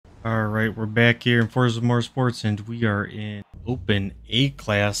Alright, we're back here in Forza Motorsports and we are in Open A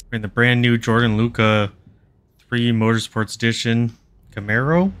class. We're in the brand new Jordan Luca 3 Motorsports Edition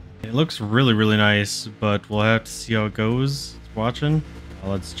Camaro. It looks really nice, but we'll have to see how it goes. Watching.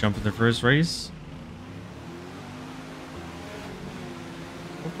 Let's jump in the first race.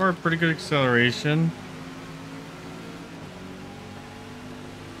 So far, pretty good acceleration.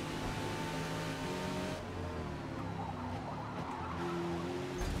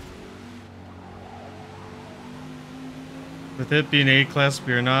 With it being A class,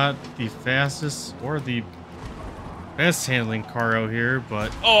 we are not the fastest or the best handling car out here,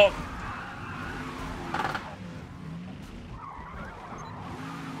 but oh!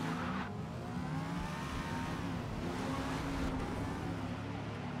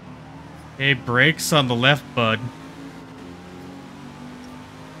 Hey, brakes on the left, bud.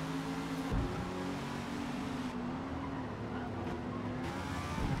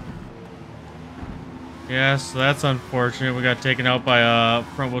 Yeah, so that's unfortunate. We got taken out by a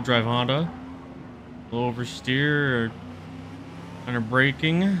front-wheel drive Honda. A little oversteer or under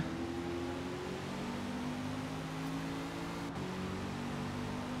braking.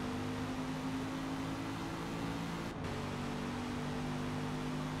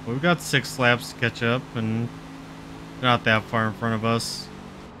 Well, we've got 6 laps to catch up and not that far in front of us.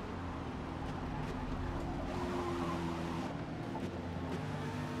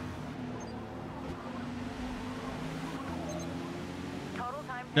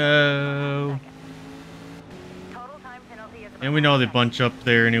 No. And we know they bunch up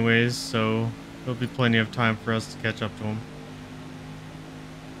there anyways, so there'll be plenty of time for us to catch up to them.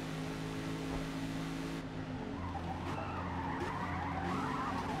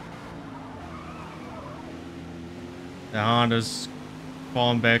 The Honda's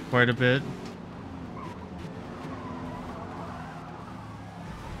falling back quite a bit.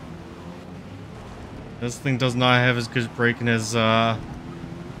 This thing does not have as good braking as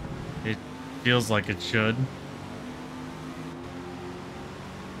it feels like it should.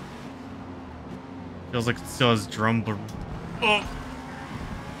 Feels like it still has oh!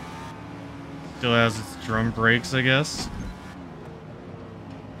 Still has its drum brakes, I guess.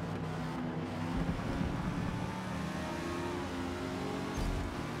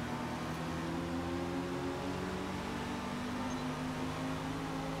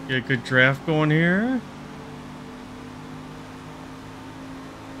 Get a good draft going here.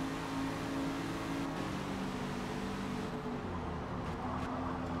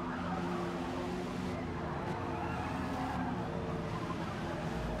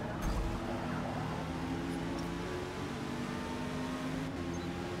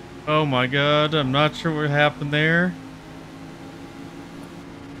 Oh my god, I'm not sure what happened there.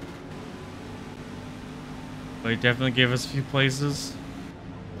 But he definitely gave us a few places.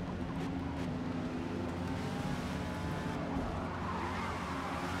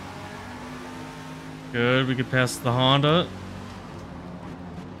 Good, we could pass the Honda.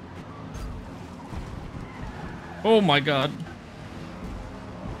 Oh my god.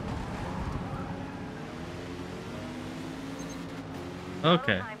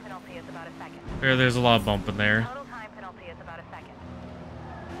 Okay. There's a lot of bumping there.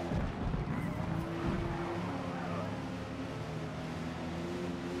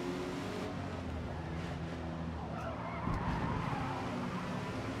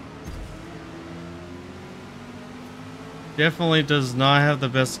 Definitely does not have the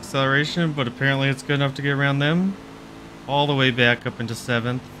best acceleration, but apparently it's good enough to get around them. All the way back up into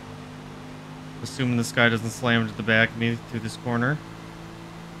 7th. Assuming this guy doesn't slam into the back of me through this corner.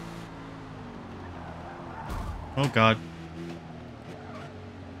 Oh god.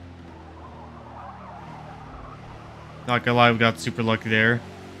 Not gonna lie, we got super lucky there.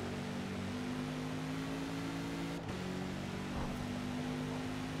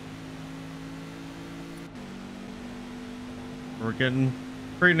 We're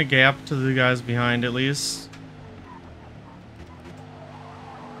creating a gap to the guys behind at least.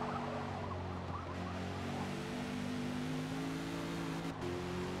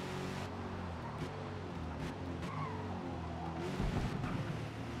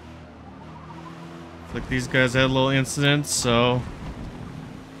 Like these guys had a little incident, so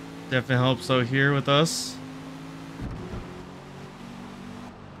definitely helps out here with us.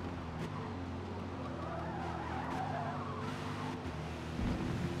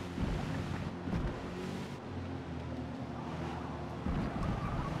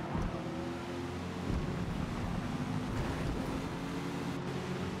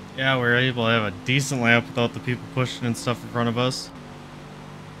 Yeah, we were able to have a decent lap without the people pushing and stuff in front of us.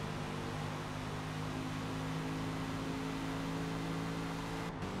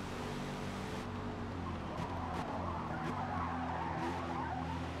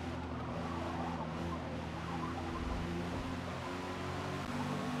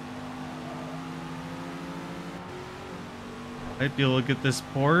 Might be able to get this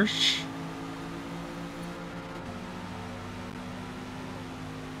Porsche.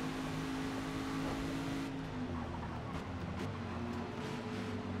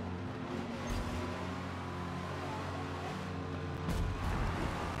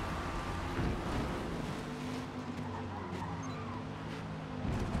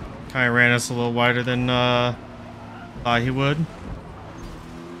 Kind of ran us a little wider than thought he would.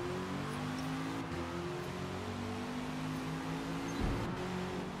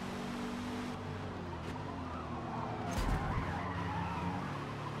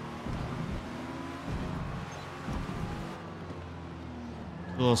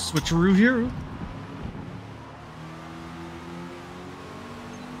 A little switcheroo here.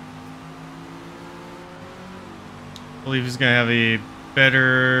 I believe he's gonna have a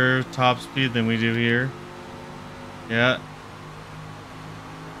better top speed than we do here. Yeah.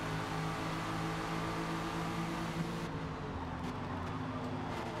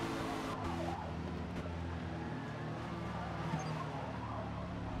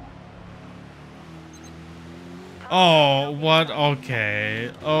 Oh, what?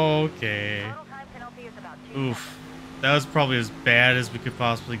 Okay. Okay. Oof. That was probably as bad as we could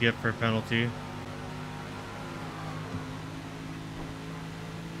possibly get for a penalty.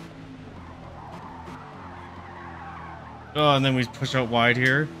 Oh, and then we push out wide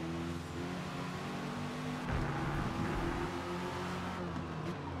here.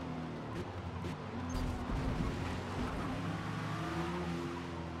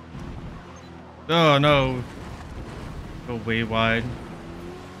 Oh, no. Go way wide.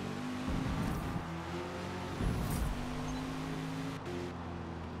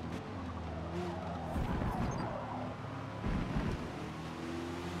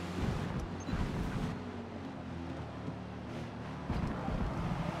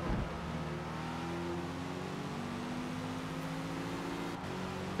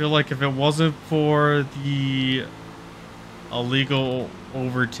 I feel like if it wasn't for the illegal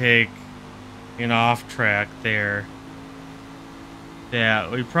overtake and off track there, yeah,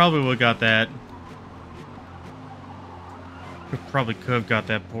 we probably would have got that. We probably could have got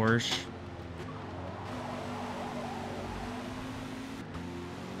that Porsche.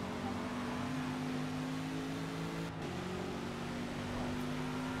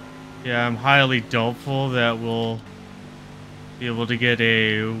 Yeah, I'm highly doubtful that we'll be able to get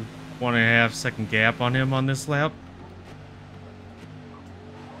a 1.5 second gap on him on this lap.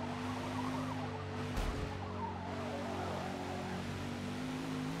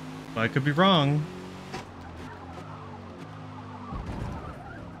 But I could be wrong.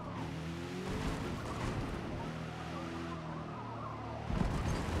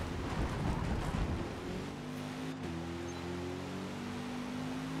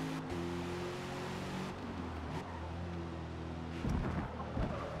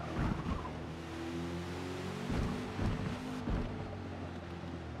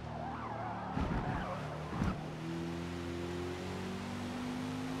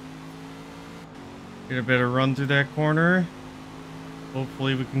 Get a better run through that corner.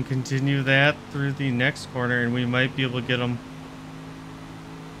 Hopefully we can continue that through the next corner and we might be able to get him.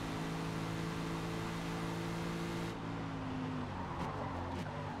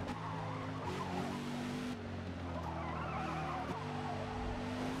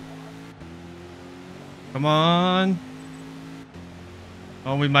 Come on.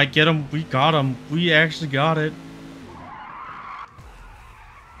 Oh, we might get him. We got him. We actually got it.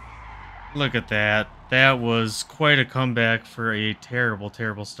 Look at that. That was quite a comeback for a terrible,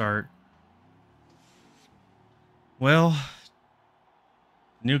 terrible start. Well,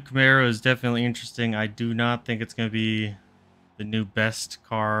 new Camaro is definitely interesting. I do not think it's going to be the new best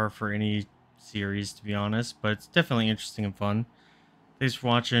car for any series, to be honest, but it's definitely interesting and fun. Thanks for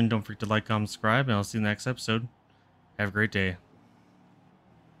watching. Don't forget to like, comment, subscribe, and I'll see you in the next episode. Have a great day.